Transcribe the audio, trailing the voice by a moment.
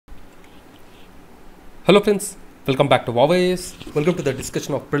Hello friends, welcome back to VOW DAYS. Welcome to the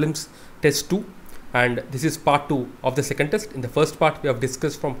discussion of Prelims Test 2, and this is part 2 of the second test. In the first part we have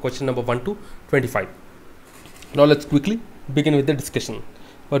discussed from question number 1 to 25. Now let's quickly begin with the discussion.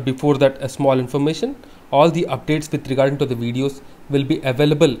 But before that, a small information: all the updates with regarding to the videos will be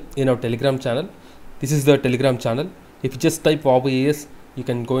available in our Telegram channel. This is the Telegram channel. If you just type VOW DAYS, you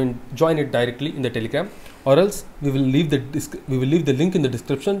can go and join it directly in the Telegram, or else we will leave the link in the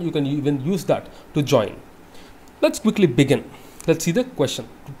description. You can even use that to join. Let's quickly begin. Let's see the question,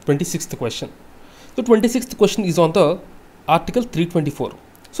 26th question. The 26th question is on the Article 324.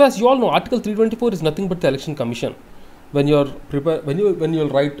 So as you all know, Article 324 is nothing but the Election Commission. When you'll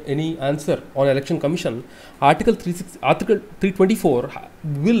write any answer on Election Commission, Article 324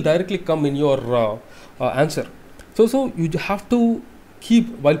 will directly come in your answer. So you have to keep,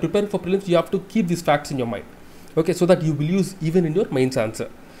 while preparing for prelims, you have to keep these facts in your mind, okay, so that you will use even in your mains answer.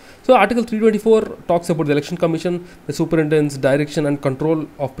 So Article 324 talks about the Election Commission, the superintendence, direction and control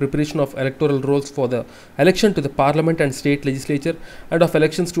of preparation of electoral rolls for the election to the Parliament and State Legislature and of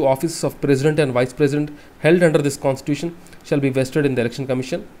elections to offices of President and Vice President held under this Constitution shall be vested in the Election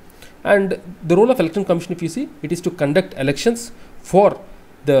Commission. And the role of Election Commission, if you see, it is to conduct elections for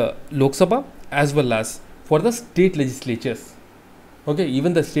the Lok Sabha as well as for the state legislatures. Okay,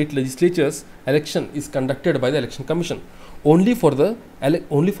 even the state legislatures election is conducted by the Election Commission. Only for the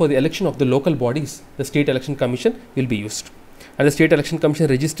election of the local bodies, the State Election Commission will be used. And the State Election Commission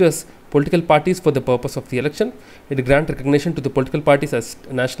registers political parties for the purpose of the election. It grants recognition to the political parties as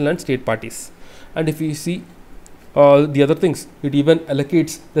national and state parties. And if you see the other things, it even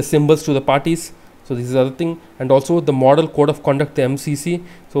allocates the symbols to the parties. So this is the other thing. And also the Model Code of Conduct, the MCC.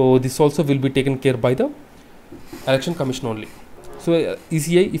 So this also will be taken care by the Election Commission only. So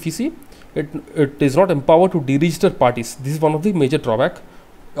ECI, if you see, it is not empowered to deregister parties. This is one of the major drawback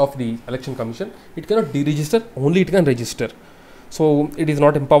of the Election Commission. It cannot deregister, only it can register. So it is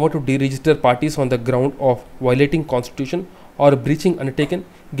not empowered to deregister parties on the ground of violating Constitution or breaching undertaken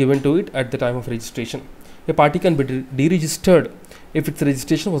given to it at the time of registration. A party can be deregistered if its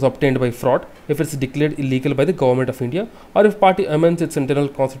registration was obtained by fraud, if it is declared illegal by the Government of India, or if party amends its internal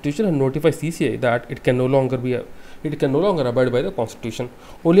constitution and notifies CCI that it can no longer abide by the Constitution.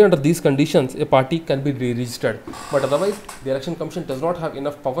 Only under these conditions a party can be deregistered, but otherwise the Election Commission does not have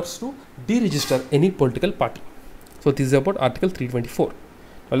enough powers to deregister any political party. So this is about Article 324.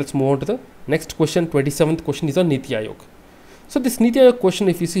 Now let's move on to the next question. 27th question is on Niti Aayog. So this Niti Aayog question,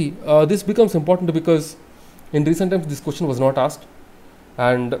 if you see, this becomes important because in recent times this question was not asked,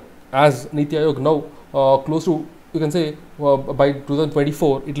 and as Niti Aayog now close to, you can say, by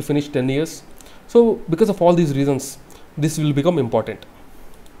 2024 it will finish 10 years. So because of all these reasons, this will become important.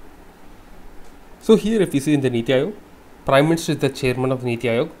 So here if you see in the Niti Aayog, Prime Minister is the chairman of Niti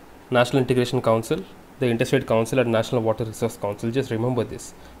Aayog, National Integration Council, the Interstate Council and National Water Resource Council. Just remember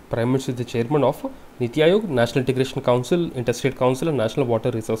this. Prime Minister is the chairman of Niti Aayog, National Integration Council, Interstate Council and National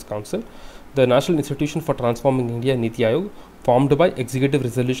Water Resource Council. The National Institution for Transforming India, Niti Aayog, formed by Executive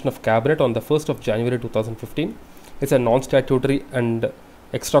Resolution of Cabinet on the 1st of January 2015. It's a non-statutory and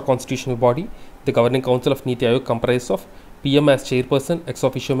extra-constitutional body. The Governing Council of Niti Aayog comprises of PM as chairperson,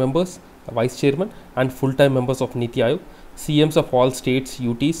 ex-officio members, vice chairman and full-time members of Niti Aayog, CMs of all states,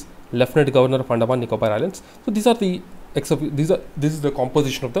 UTs, Lieutenant Governor of Andaman Nicobar Islands. So these are the this is the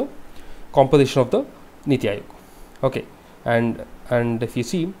composition of the Niti Aayog. Okay, and if you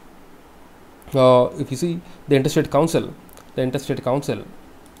see the Interstate Council,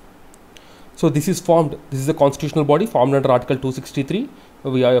 so this is formed. This is a constitutional body formed under Article 263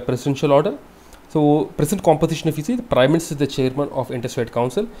 via a presidential order. So present composition, if you see, the Prime Minister is the chairman of Interstate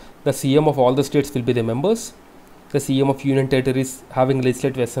Council. The CM of all the states will be the members. The CM of Union Territories having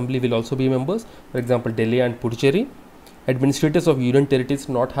Legislative Assembly will also be members. For example, Delhi and Puducherry. Administrators of Union Territories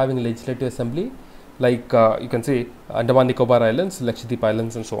not having Legislative Assembly, like you can say Andaman Nicobar Islands, Lakshadweep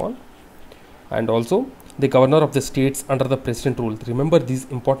Islands and so on. And also the governor of the states under the president rule. Remember these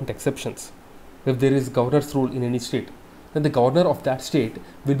important exceptions. If there is governor's rule in any state, then the governor of that state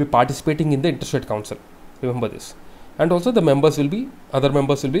will be participating in the Interstate Council. Remember this. And also the other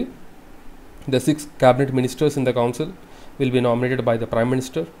members will be the 6 cabinet ministers in the council will be nominated by the Prime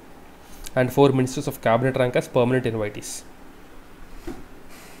Minister, and 4 ministers of cabinet rank as permanent invitees.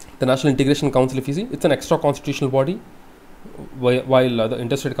 The National Integration Council, if you see, it's an extra constitutional body, while the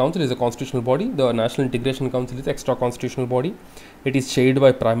Interstate Council is a constitutional body. The National Integration Council is extra constitutional body. It is chaired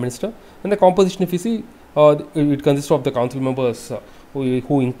by Prime Minister, and the composition, if you see, it consists of the council members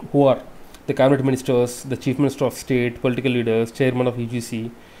who are the cabinet ministers, the chief minister of state, political leaders, chairman of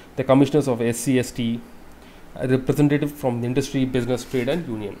UGC, the commissioners of SC/ST, a representative from the industry, business, trade and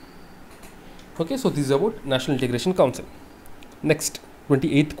union. Okay, so this is about National Integration Council. Next,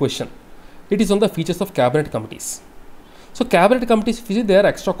 28th question. It is on the features of cabinet committees. So cabinet committees, if you see, they are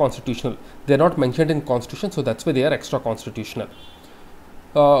extra constitutional. They are not mentioned in constitution, so that's why they are extra constitutional.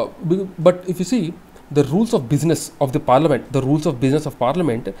 But if you see the rules of business of the parliament,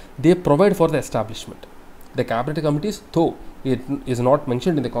 they provide for the establishment. The cabinet committees, though it is not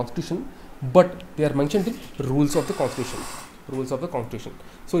mentioned in the constitution, but they are mentioned in rules of the constitution.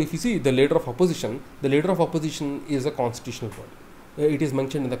 So if you see the leader of opposition is a constitutional body. It is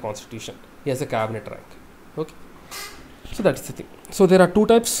mentioned in the constitution. He has a cabinet rank. Okay. So that's the thing. So there are two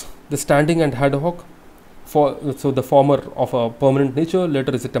types: the standing and ad hoc. So the former of a permanent nature,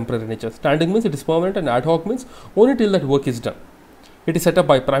 later is a temporary nature. Standing means it is permanent, and ad hoc means only till that work is done. It is set up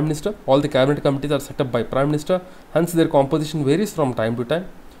by Prime Minister. All the cabinet committees are set up by Prime Minister. Hence their composition varies from time to time.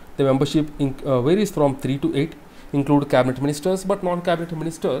 The membership varies from 3 to 8. Include cabinet ministers, but non-cabinet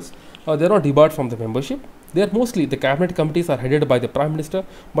ministers they are not debarred from the membership. They are mostly, the cabinet committees are headed by the Prime Minister,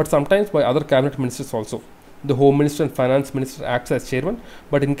 but sometimes by other cabinet ministers also. The Home Minister and Finance Minister acts as chairman,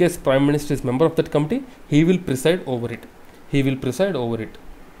 but in case Prime Minister is member of that committee, he will preside over it.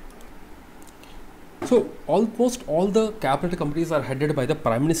 So almost all the cabinet committees are headed by the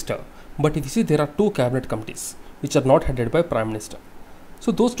Prime Minister, but if you see, there are two cabinet committees which are not headed by Prime Minister.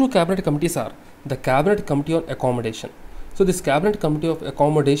 So those two cabinet committees are the Cabinet Committee on Accommodation. So this Cabinet Committee of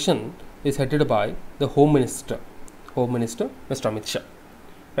Accommodation is headed by the Home Minister, Mr. Amit Shah,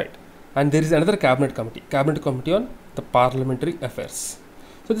 right? And there is another Cabinet Committee on the Parliamentary Affairs.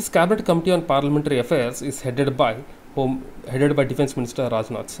 So this Cabinet Committee on Parliamentary Affairs is headed by Defence Minister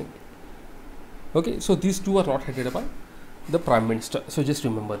Rajnath Singh. Okay, so these two are not headed by the Prime Minister. So just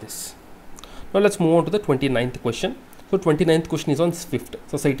remember this. Now let's move on to the 29th question. So 29th question is on SWIFT,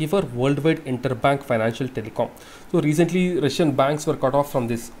 Society for Worldwide Interbank Financial Telecom. So recently Russian banks were cut off from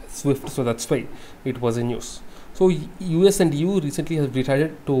this SWIFT, so that's why it was in news. So US and EU recently have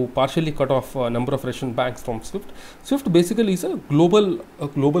decided to partially cut off a number of Russian banks from SWIFT. SWIFT basically is a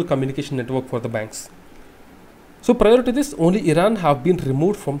global communication network for the banks. So prior to this, only Iran have been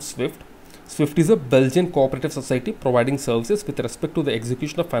removed from SWIFT. SWIFT is a Belgian cooperative society providing services with respect to the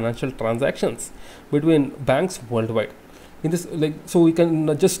execution of financial transactions between banks worldwide. In this, so we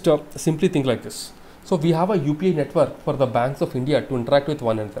can just simply think like this. So we have a UPI network for the banks of India to interact with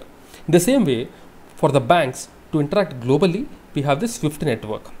one another. In the same way, for the banks to interact globally, we have this SWIFT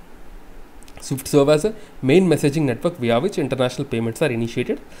network. SWIFT serves as a main messaging network via which international payments are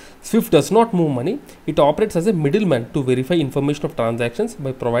initiated. SWIFT does not move money. It operates as a middleman to verify information of transactions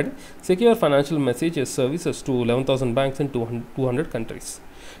by providing secure financial messages services to 11,000 banks in 200 countries.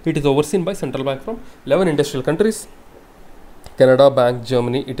 It is overseen by central bank from 11 industrial countries: Canada, Bank,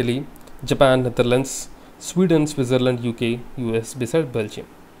 Germany, Italy, Japan, Netherlands, Sweden, Switzerland, UK, US, besides Belgium.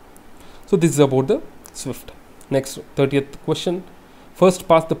 So this is about the SWIFT. Next, 30th question. First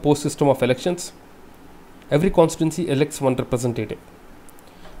past the post system of elections. Every constituency elects one representative,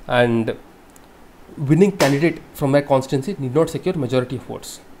 and winning candidate from a constituency need not secure majority of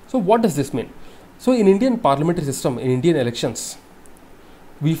votes. So what does this mean? So in Indian parliamentary system, in Indian elections,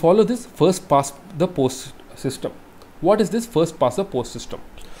 we follow this first past the post system. What is this first past the post system?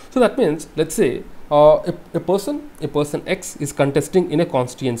 So that means, let's say a person X is contesting in a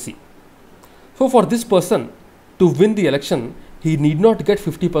constituency. So for this person to win the election, he need not get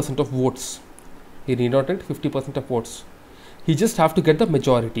 50% of votes. He just have to get the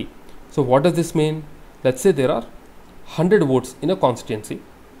majority. So what does this mean? Let's say there are 100 votes in a constituency,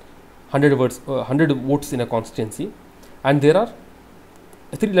 100 votes in a constituency, and there are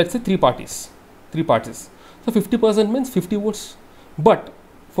three parties. So 50% means 50 votes. But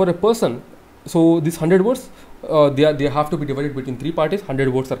for a person, so this 100 votes, they have to be divided between three parties.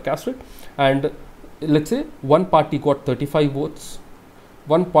 100 votes are casted, and let's say one party got 35 votes,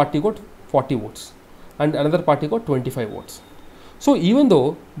 one party got 40 votes, and another party got 25 votes. So even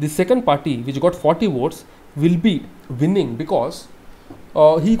though the second party which got 40 votes will be winning because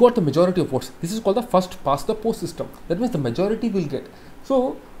he got the majority of votes. This is called the first past the post system. That means the majority will get.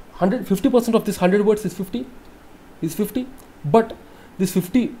 So 50% of this 100 votes is 50, but this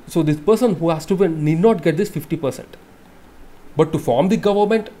 50, so this person who has to win need not get this 50%. But to form the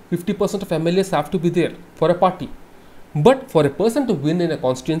government, 50% of MLAs have to be there for a party. But for a person to win in a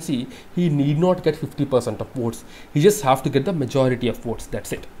constituency, he need not get 50% of votes. He just have to get the majority of votes.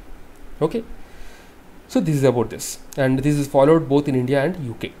 That's it. Okay. So this is about this, and this is followed both in India and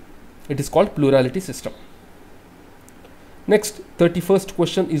UK. It is called plurality system. Next, 31st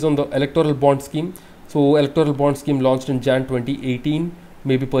question is on the electoral bond scheme. So electoral bond scheme launched in Jan 2018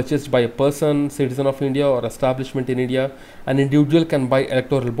 may be purchased by a person, citizen of India or establishment in India. An individual can buy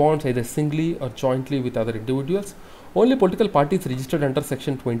electoral bonds either singly or jointly with other individuals. Only political parties registered under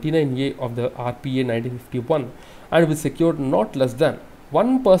section 29A of the RPA 1951 and which secured not less than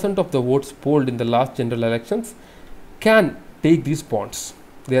 1% of the votes polled in the last general elections can take these bonds.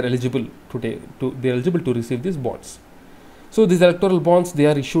 They are eligible to receive these bonds. So these electoral bonds, they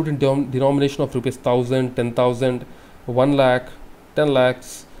are issued in denomination of rupees 1000, 10,000, 1 lakh, 10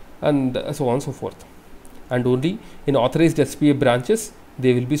 lakhs and so on and so forth. And only in authorized SPA branches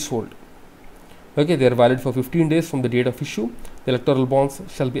they will be sold. Okay, they are valid for 15 days from the date of issue. The electoral bonds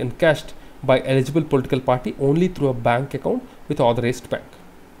shall be encashed by eligible political party only through a bank account with authorized bank.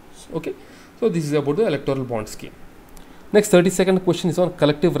 Okay, so this is about the electoral bond scheme. Next 32nd question is on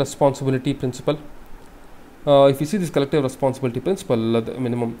collective responsibility principle. If you see this collective responsibility principle, the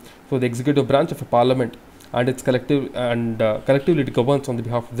minimum, so the executive branch of a parliament and its collectively it governs on the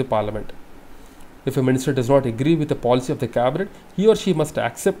behalf of the parliament. If a minister does not agree with the policy of the cabinet, he or she must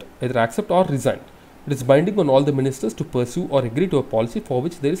either accept or resign. It is binding on all the ministers to pursue or agree to a policy for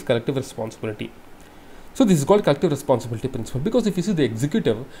which there is collective responsibility. So this is called collective responsibility principle, because if you see the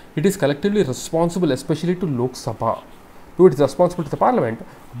executive, it is collectively responsible, especially to Lok Sabha. Though it is responsible to the parliament,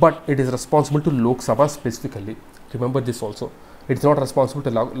 but it is responsible to Lok Sabha specifically. Remember this also. It is not responsible to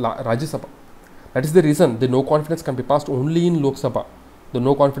Rajya Sabha. That is the reason the no confidence can be passed only in Lok Sabha. The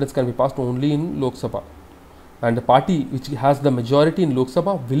no confidence can be passed only in Lok Sabha. And the party which has the majority in Lok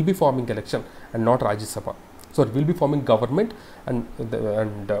Sabha will be forming election and not Rajya Sabha. So it will be forming government and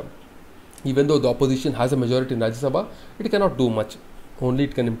even though the opposition has a majority in Rajya Sabha, it cannot do much. Only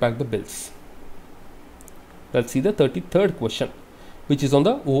it can impact the bills. Let's see the 33rd question, which is on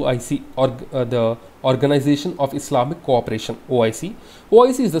the OIC, the Organization of Islamic Cooperation, OIC.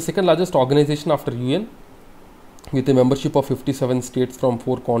 OIC is the second largest organization after UN, with a membership of 57 states from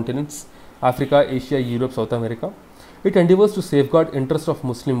 4 continents: Africa, Asia, Europe, South America. It endeavors to safeguard interests of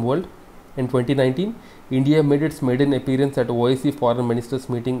Muslim world. In 2019, India made its maiden appearance at OIC Foreign Ministers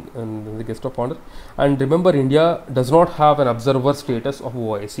meeting and the guest of honor. And remember, India does not have an observer status of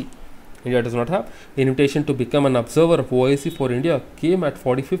OIC. India does not have. The invitation to become an observer of OIC for India came at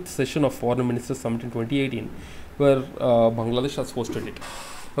 45th session of Foreign Ministers Summit in 2018, where Bangladesh has hosted it.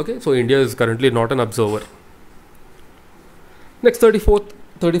 Okay, so India is currently not an observer. Next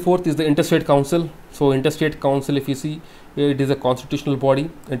 34th is the Interstate Council. So Interstate Council, if you see, it is a constitutional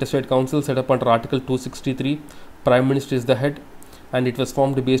body. Interstate Council set up under Article 263. Prime Minister is the head, and it was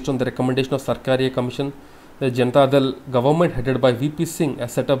formed based on the recommendation of Sarkariya Commission. The Janata Dal government headed by VP Singh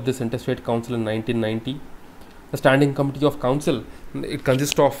has set up this Interstate Council in 1990. The Standing Committee of Council, it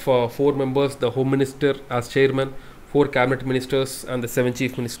consists of 4 members, the Home Minister as chairman, 4 cabinet ministers and the 7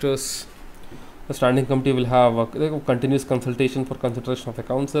 chief ministers. The Standing Committee will have a continuous consultation for consideration of the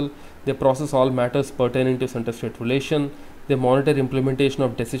Council. They process all matters pertaining to interstate relation. They monitor implementation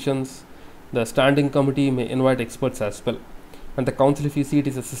of decisions. The Standing Committee may invite experts as well. And the Council, if you see, it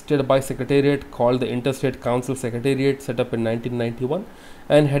is assisted by Secretariat called the Interstate Council Secretariat, set up in 1991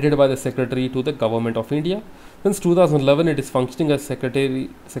 and headed by the Secretary to the Government of India. Since 2011, it is functioning as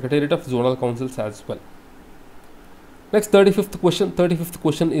Secretariat of Zonal Councils as well. Next 35th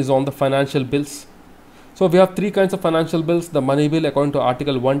question is on the financial bills. So we have 3 kinds of financial bills: the money bill according to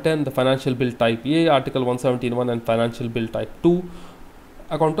Article 110, the financial bill type A, Article 171, and financial bill type 2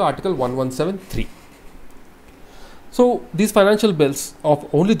 according to Article 1173. So these financial bills,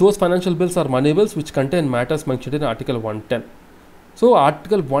 only those financial bills are money bills which contain matters mentioned in Article 110. So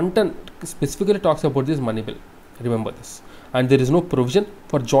Article 110 specifically talks about this money bill. Remember this. And there is no provision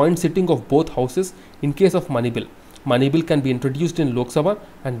for joint sitting of both houses in case of money bill. Money bill can be introduced in Lok Sabha,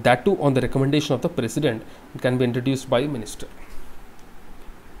 and that too on the recommendation of the president. It can be introduced by minister.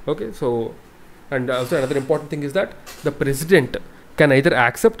 Okay, so and also another important thing is that the president can either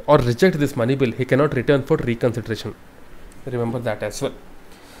accept or reject this money bill. He cannot return for reconsideration. Remember that as well.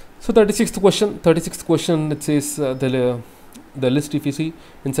 So 36th question, it says the list, if you see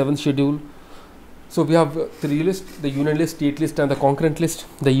in 7th schedule. So we have 3 lists: the union list, state list, and the concurrent list.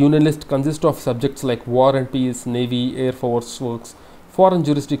 The union list consists of subjects like war and peace, navy, air force, works, foreign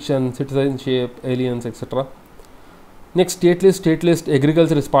jurisdiction, citizenship, aliens, etc. Next, state list,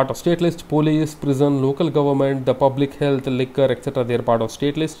 agriculture is part of state list, police, prison, local government, the public health, liquor, etc. they are part of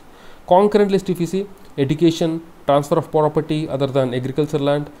state list. Concurrent list, if you see, education, transfer of property other than agriculture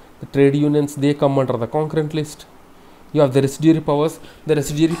land, the trade unions, they come under the concurrent list. You have the residuary powers. The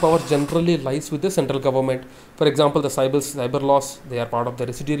residuary power generally lies with the central government. For example, the cyber laws, they are part of the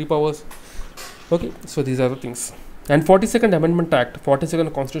residuary powers. Okay, so these are the things. And 42nd Amendment Act,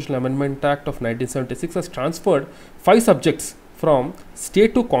 42nd Constitutional Amendment Act of 1976 has transferred 5 subjects from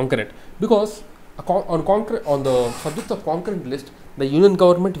state to concurrent, because on the subject of concurrent list, the union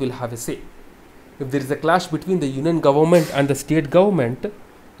government will have a say. If there is a clash between the union government and the state government,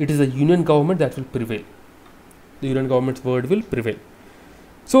 it is the union government that will prevail. The union government's word will prevail.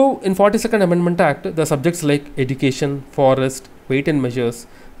 So in 42nd Amendment Act, the subjects like education, forest, weight and measures,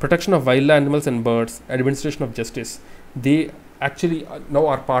 protection of wild animals and birds, administration of justice, they actually now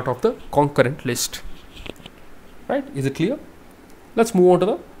are part of the concurrent list. Right? Is it clear? Let's move on to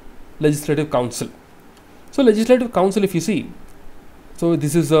the Legislative Council. So Legislative Council, if you see, so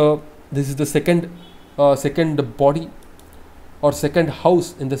this is the second body or second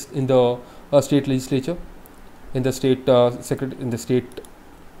house in the state legislature, in the state state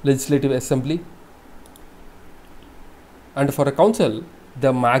legislative assembly. And for a council,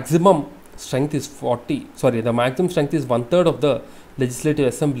 the maximum strength is 40. Sorry, the maximum strength is 1/3 of the legislative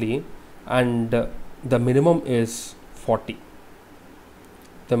assembly, and the minimum is 40.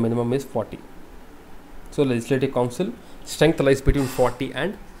 The minimum is 40. So legislative council strength lies between 40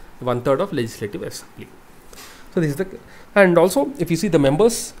 and 1/3 of legislative assembly. So this is the, and also if you see the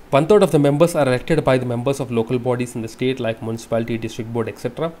members, 1/3 of the members are elected by the members of local bodies in the state like municipality, district board,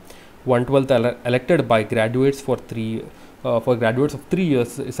 etc. 1/12 are elected by graduates for graduates of 3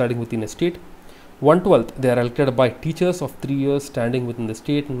 years residing within a state. 1/12 they are elected by teachers of 3 years standing within the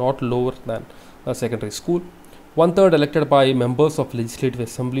state, not lower than a secondary school. 1/3 elected by members of legislative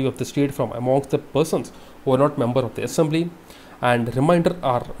assembly of the state from amongst the persons who are not member of the assembly, and remainder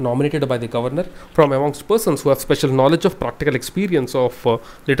are nominated by the governor from amongst persons who have special knowledge of practical experience of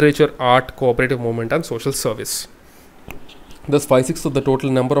literature, art, cooperative movement and social service. Thus 5/6 of the total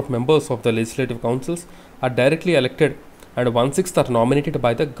number of members of the legislative councils are directly elected, and 1/6 are nominated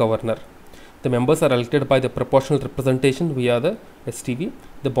by the governor. The members are elected by the proportional representation via the STV.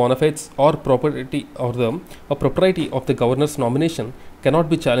 The bona fides or propriety of the governor's nomination cannot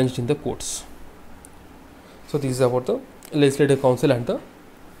be challenged in the courts. So this is about the legislative council and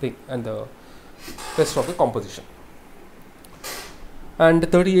the rest of the composition. And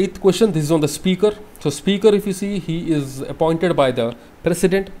 38th question, this is on the speaker. So speaker, if you see, he is appointed by the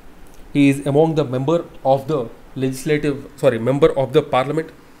president. He is among the member of the member of the parliament.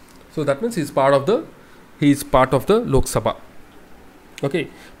 So that means he is part of the Lok Sabha. Okay,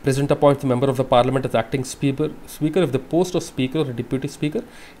 president appoints the member of the parliament as acting speaker if the post of speaker or deputy speaker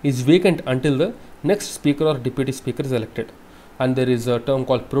is vacant until the next speaker or deputy speaker is elected. And there is a term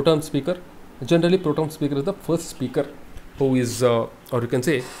called pro tem speaker. Generally, pro tem speaker is the first speaker who is, or you can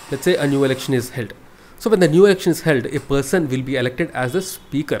say, let's say a new election is held. So when the new election is held, a person will be elected as the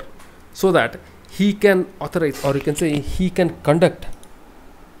speaker, so that he can authorize, or you can say he can conduct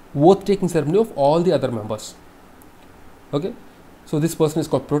oath taking ceremony of all the other members. Okay, so this person is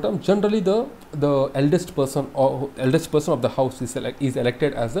called pro tem. Generally, the eldest person of the house is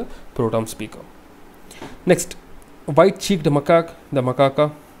elected as the pro tem speaker. Next, white-cheeked macaque, the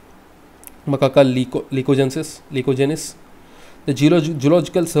Macaca lycogenis. The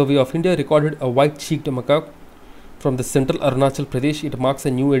Geological Survey of India recorded a white-cheeked macaque from the central Arunachal Pradesh. It marks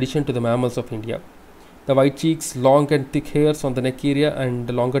a new addition to the mammals of India. The white cheeks, long and thick hairs on the neck area and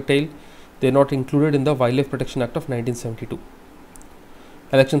longer tail, they are not included in the Wildlife Protection Act of 1972.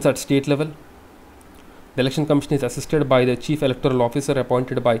 Elections at state level. The election commission is assisted by the chief electoral officer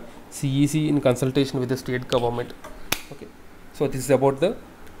appointed by CEC in consultation with the state government. Okay, so this is about the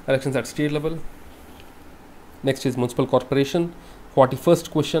elections at state level. Next is municipal corporation. 41st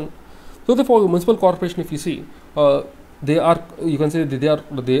question. So the municipal corporation, if you see, they are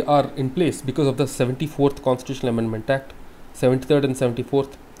in place because of the 74th Constitutional Amendment Act, 73rd and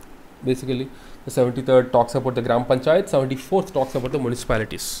 74th. Basically, the 73rd talks about the Gram Panchayat, 74th talks about the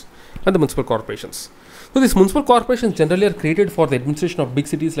municipalities and the municipal corporations. So these municipal corporations generally are created for the administration of big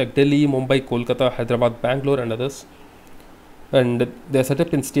cities like Delhi, Mumbai, Kolkata, Hyderabad, Bangalore and others. And they are set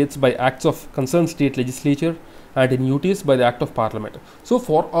up in states by acts of concerned state legislature and in UTs by the act of parliament. So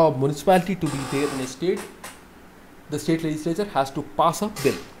for a municipality to be there in a state, the state legislature has to pass a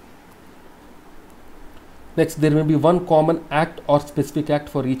bill. Next, there may be one common act or specific act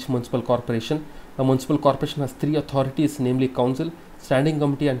for each municipal corporation. A municipal corporation has 3 authorities, namely council, standing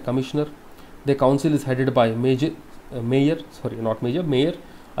committee and commissioner. The council is headed by mayor,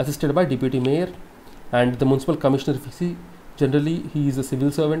 assisted by deputy mayor, and the municipal commissioner, if you see, generally he is a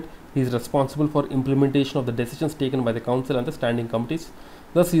civil servant. He is responsible for implementation of the decisions taken by the council and the standing committees.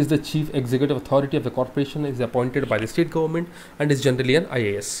 Thus, he is the chief executive authority of the corporation, is appointed by the state government and is generally an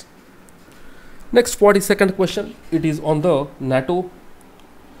IAS. Next, 42nd question. It is on the NATO.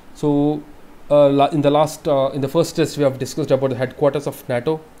 So, in the first test, we have discussed about the headquarters of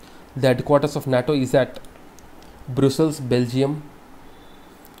NATO. The headquarters of NATO is at Brussels, Belgium,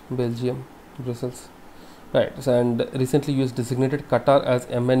 Brussels, right? And recently US designated Qatar as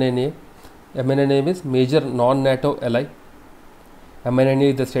MNNA. MNNA means major non-NATO ally.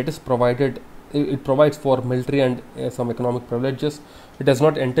 MNNA, the status provided, it provides for military and some economic privileges. It does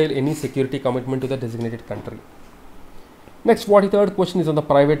not entail any security commitment to the designated country. Next, 43rd question is on the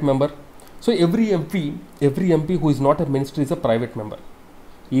private member. So every MP who is not a minister is a private member.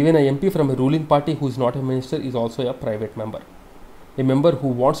 Even a MP from a ruling party who is not a minister is also a private member. A member who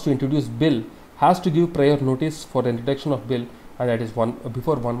wants to introduce bill has to give prior notice for introduction of bill, and that is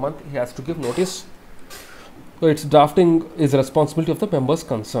before 1 month he has to give notice. So its drafting is responsibility of the members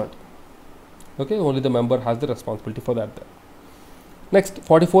concerned. Okay, only the member has the responsibility for that. Next,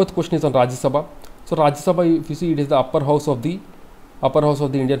 44th question is on Rajya Sabha. So Rajya Sabha, if you see, it is the upper house of the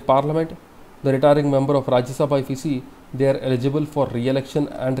Indian Parliament. The retiring member of Rajya Sabha, if you see, they are eligible for re-election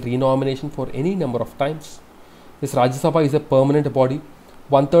and re-nomination for any number of times. This Rajya Sabha is a permanent body.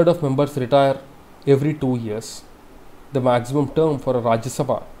 1/3 of members retire every 2 years. The maximum term for a Rajya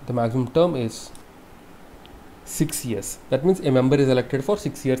Sabha, the maximum term is 6 years. That means a member is elected for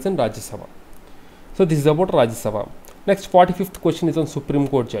 6 years in Rajya Sabha. So this is about Rajya Sabha. Next, 45th question is on Supreme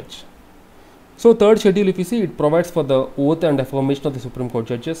Court judge. So third schedule, if you see, it provides for the oath and affirmation of the Supreme Court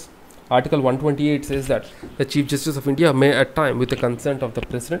judges. Article 128 says that the Chief Justice of India may at time, with the consent of the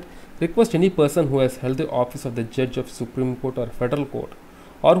President, request any person who has held the office of the Judge of Supreme Court or Federal Court,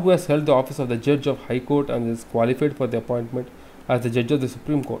 or who has held the office of the Judge of High Court and is qualified for the appointment as the Judge of the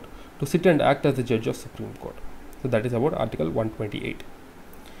Supreme Court, to sit and act as the Judge of Supreme Court. So that is about Article 128.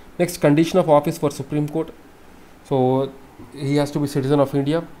 Next, condition of office for Supreme Court. So he has to be citizen of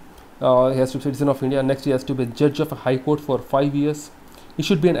India. Next, he has to be a Judge of a High Court for 5 years. He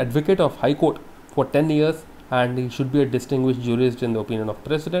should be an advocate of High Court for 10 years, and he should be a distinguished jurist in the opinion of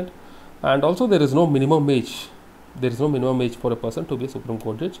President. And also, there is no minimum age. There is no minimum age for a person to be a Supreme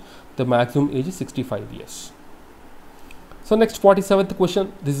Court judge. The maximum age is 65 years. So next, 47th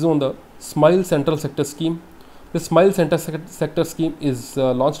question. This is on the Smile Central Sector Scheme. The Smile Central Sector Scheme is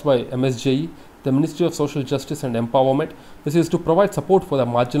launched by MSJE, the Ministry of Social Justice and Empowerment. This is to provide support for the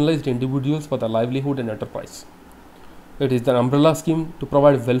marginalized individuals for their livelihood and enterprise. It is an umbrella scheme to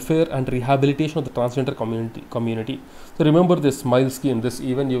provide welfare and rehabilitation of the transgender community. So remember this Smile scheme. This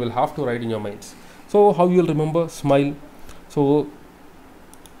even you will have to write in your minds. So how you will remember Smile? So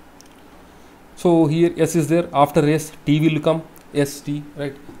here S is there. After S, T will come. ST,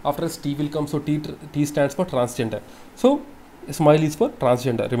 right? After S, T will come. So T stands for transgender. So Smile is for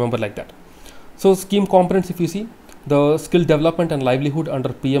transgender. Remember like that. So scheme components, if you see, the skill development and livelihood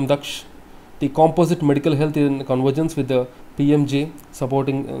under PM Daksh, the composite medical health in convergence with the PMJ,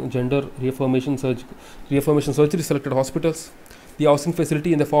 supporting gender reaffirmation surgery selected hospitals, the housing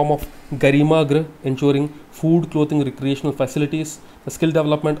facility in the form of Garima Grah, ensuring food, clothing, recreational facilities, the skill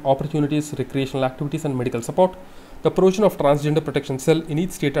development opportunities, recreational activities and medical support, the provision of transgender protection cell in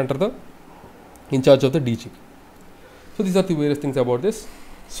each state under the in charge of the DG. So these are the various things about this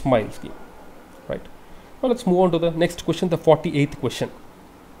Smile scheme, right? Now let's move on to the next question, the 48th question.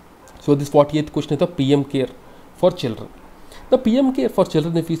 So this 48th question is the PM Care for Children. The PM Care for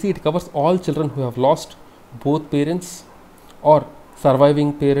Children, if you see, it covers all children who have lost both parents or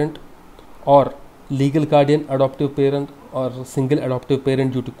surviving parent or legal guardian adoptive parent or single adoptive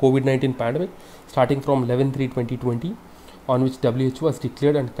parent due to COVID-19 pandemic starting from 11/3/2020, on which WHO has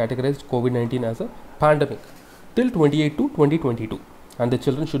declared and categorized COVID-19 as a pandemic till 28/2/2022, and the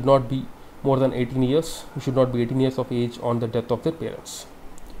children should not be more than 18 years, should not be 18 years of age on the death of their parents.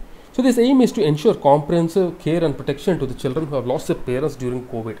 So this aim is to ensure comprehensive care and protection to the children who have lost their parents during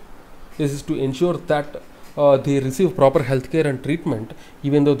COVID. This is to ensure that they receive proper health care and treatment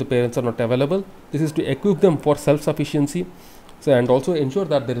even though the parents are not available. This is to equip them for self-sufficiency, and also ensure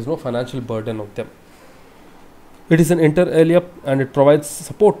that there is no financial burden on them. It is an inter alia and it provides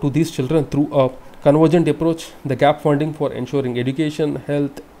support to these children through a convergent approach, the gap funding for ensuring education,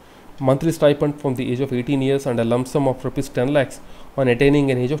 health, monthly stipend from the age of 18 years and a lump sum of rupees 10 lakhs on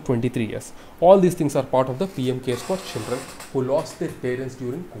attaining an age of 23 years. All these things are part of the PM Cares for Children who lost their parents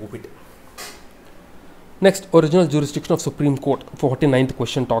during COVID. Next, original jurisdiction of Supreme Court. 49th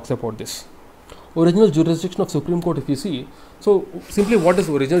question talks about this. Original jurisdiction of Supreme Court, if you see, so simply what does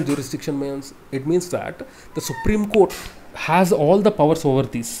original jurisdiction means? It means that the Supreme Court has all the powers over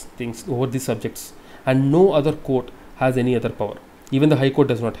these things, over these subjects, and no other court has any other power. Even the High Court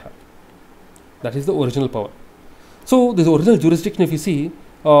does not have. That is the original power. So this original jurisdiction, if you see,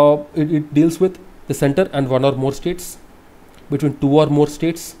 it deals with the center and one or more states, between two or more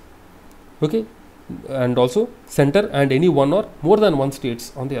states, okay, and also center and any one or more than one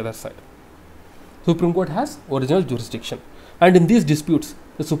states on the other side. Supreme Court has original jurisdiction, and in these disputes,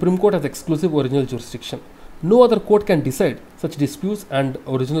 the Supreme Court has exclusive original jurisdiction. No other court can decide such disputes, and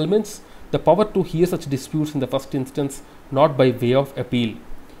original means the power to hear such disputes in the first instance, not by way of appeal.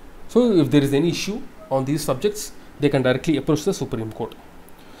 So, if there is any issue on these subjects, they can directly approach the Supreme Court.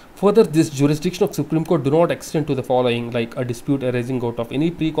 Further, this jurisdiction of Supreme Court do not extend to the following, like a dispute arising out of any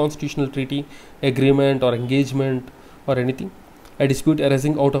pre-constitutional treaty, agreement or engagement or anything. A dispute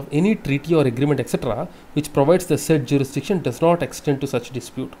arising out of any treaty or agreement, etc., which provides the said jurisdiction does not extend to such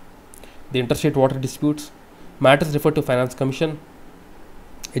dispute. The interstate water disputes, matters referred to Finance Commission,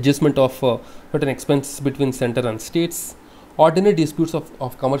 adjustment of certain expenses between center and states, ordinary disputes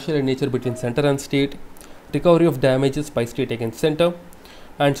of commercial in nature between center and state, recovery of damages by state against center,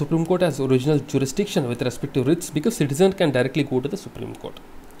 and Supreme Court has original jurisdiction with respect to writs because citizen can directly go to the Supreme Court.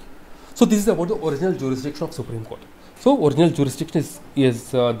 So this is about the original jurisdiction of Supreme Court. So original jurisdiction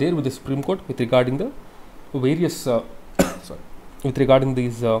is there with the Supreme Court with regarding the various with regarding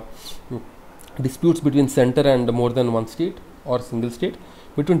these disputes between center and more than one state or single state,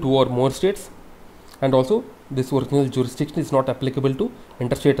 between two or more states, and also this original jurisdiction is not applicable to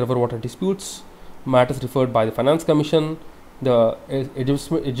interstate river water disputes, matters referred by the Finance Commission, the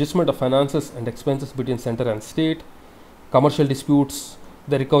adjustment of finances and expenses between center and state, commercial disputes,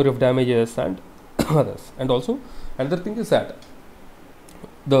 the recovery of damages, and others. And also another thing is that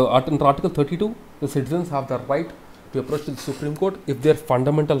under Article 32, the citizens have the right to approach the Supreme Court if their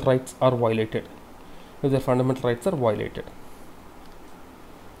fundamental rights are violated.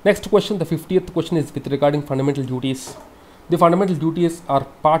 Next question, the 50th question is with regarding fundamental duties. The fundamental duties are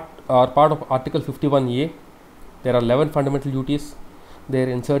part of Article 51A. There are 11 fundamental duties. They are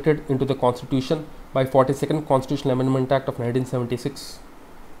inserted into the Constitution by 42nd Constitutional Amendment Act of 1976.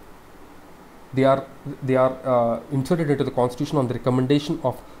 They are inserted into the Constitution on the recommendation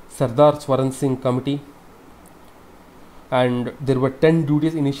of Sardar Swaran Singh Committee. And there were 10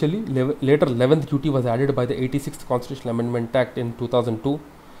 duties initially. Later, 11th duty was added by the 86th Constitutional Amendment Act in 2002.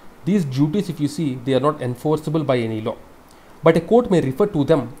 These duties, if you see, they are not enforceable by any law, but a court may refer to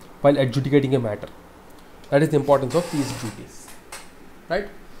them while adjudicating a matter. That is the importance of these duties, right?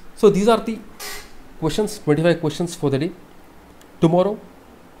 So these are the questions, 25 questions for the day. Tomorrow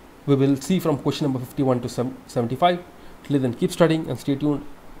we will see from question number 51 to 75. Till then, keep studying and stay tuned.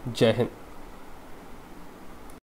 Jai Hind.